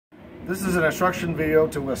This is an instruction video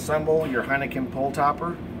to assemble your Heineken pole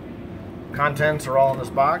topper. Contents are all in this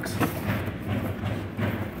box.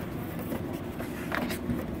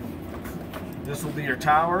 This will be your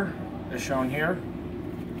tower, as shown here.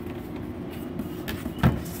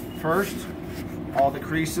 First, all the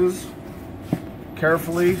creases,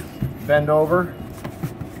 carefully bend over.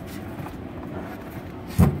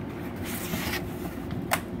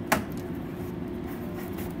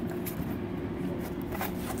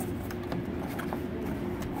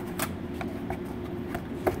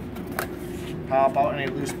 Pop out any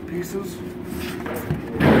loose pieces.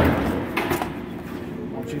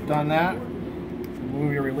 Once you've done that,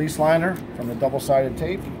 remove your release liner from the double-sided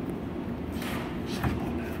tape.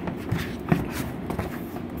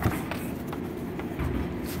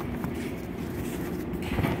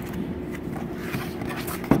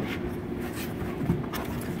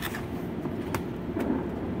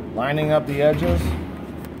 Lining up the edges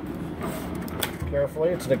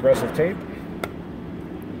carefully. It's an aggressive tape.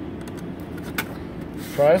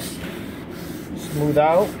 Press, smooth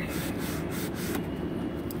out.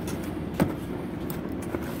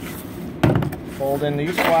 Fold in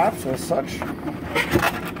these flaps as such.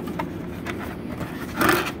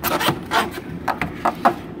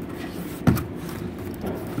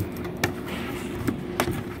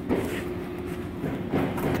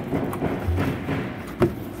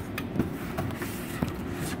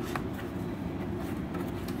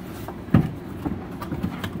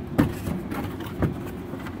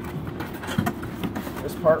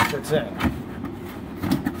 This part fits in.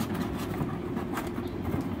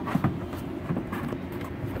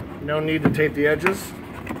 No need to tape the edges.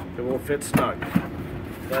 It will fit snug.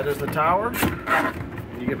 That is the tower.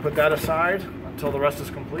 You can put that aside until the rest is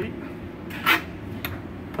complete.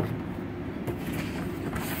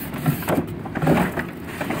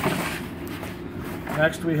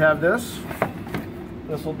 Next we have this.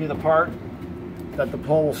 This will be the part that the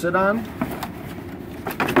pole will sit on.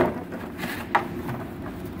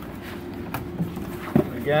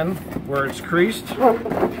 Again, where it's creased,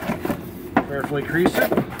 carefully crease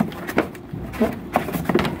it.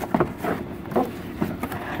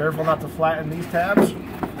 Careful not to flatten these tabs.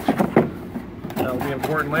 That will be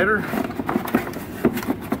important later.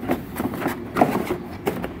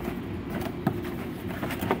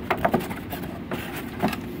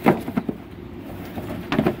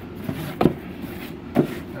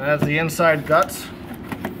 And that's the inside guts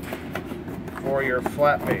for your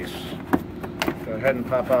flat base. Go ahead and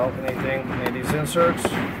pop out any of these inserts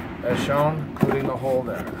as shown, including the hole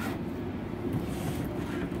there.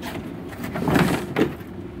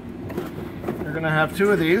 You're going to have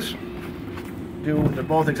two of these. They're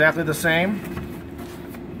both exactly the same.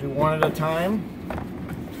 Do one at a time.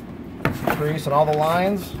 Crease on all the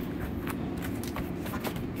lines.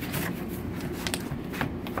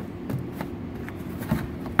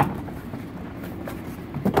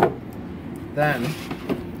 Then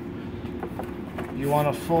you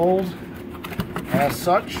want to fold as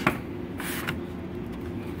such.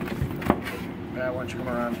 Once you come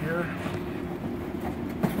around here,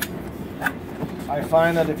 I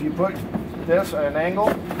find that if you put this at an angle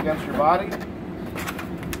against your body,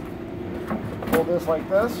 pull this like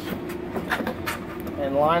this,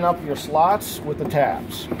 and line up your slots with the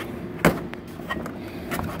tabs.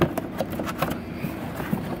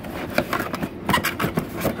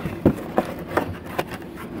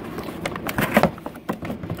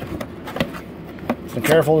 So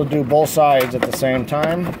careful to do both sides at the same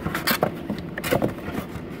time.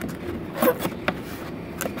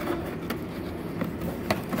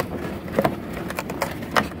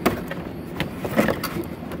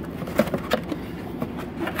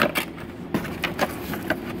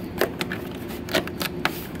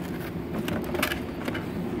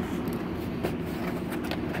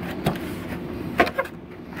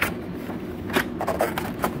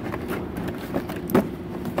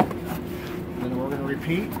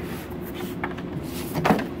 Repeat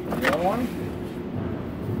the other one.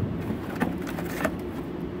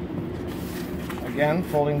 Again,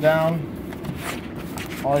 folding down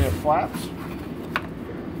all your flaps.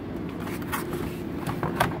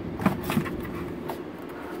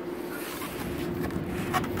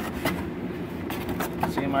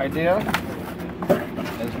 Same idea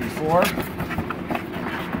as before.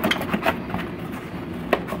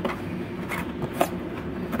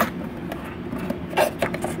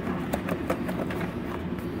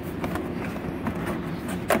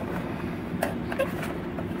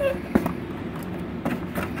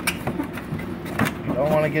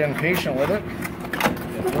 Don't want to get impatient with it.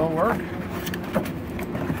 It will work.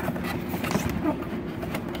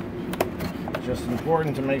 just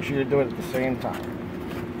important to make sure you do it at the same time.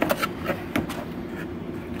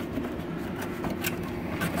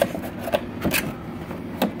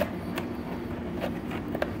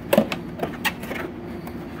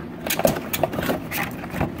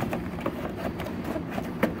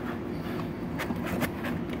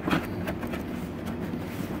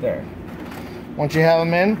 There. Once you have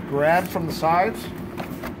them in, grab from the sides.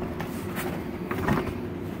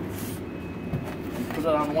 Put it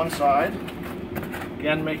on one side.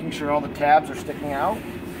 Again, making sure all the tabs are sticking out.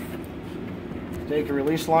 Take a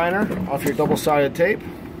release liner off your double-sided tape.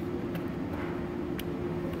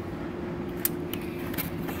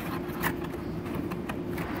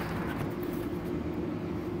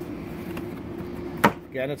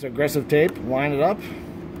 Again, it's aggressive tape. Line it up.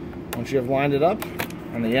 Once you have lined it up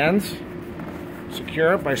on the ends,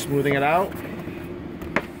 secure it by smoothing it out.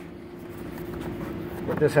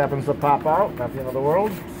 If this happens to pop out, not the end of the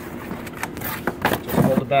world. Just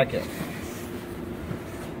hold it back in.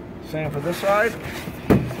 Same for this side.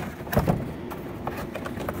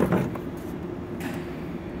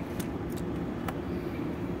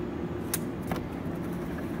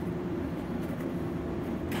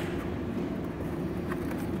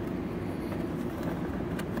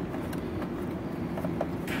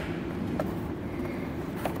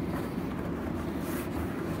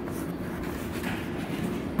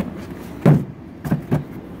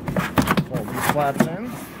 Flaps in.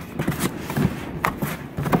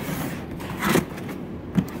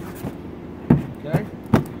 Okay.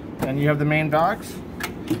 And you have the main box.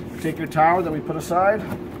 Take your tower that we put aside.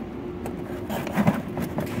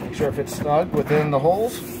 Make sure it fits snug within the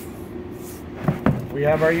holes. We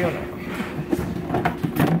have our unit.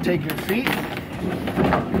 Take your feet.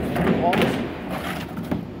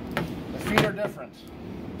 The feet are different.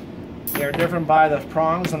 They are different by the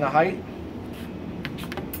prongs and the height.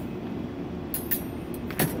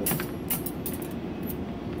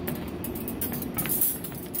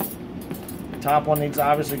 Top one needs to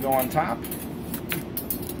obviously go on top.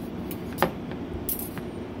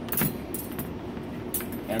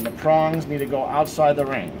 And the prongs need to go outside the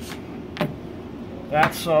rings.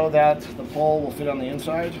 That's so that the pole will fit on the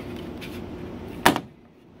inside.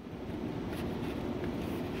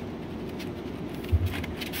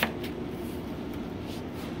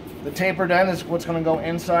 The tapered end is what's going to go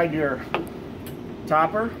inside your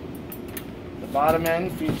topper. The bottom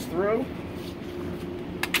end feeds through.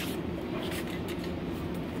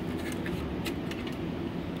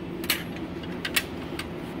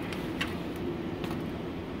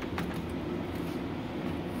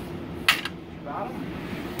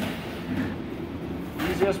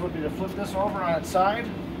 Easiest would be to flip this over on its side.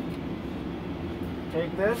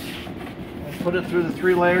 Take this and put it through the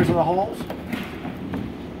 3 layers of the holes.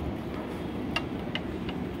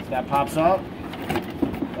 If that pops out,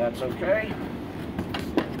 that's okay.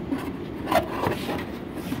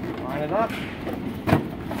 Line it up.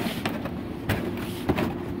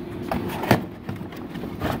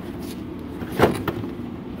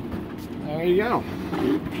 There you go.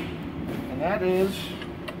 And that is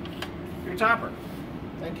your topper.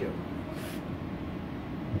 Thank you.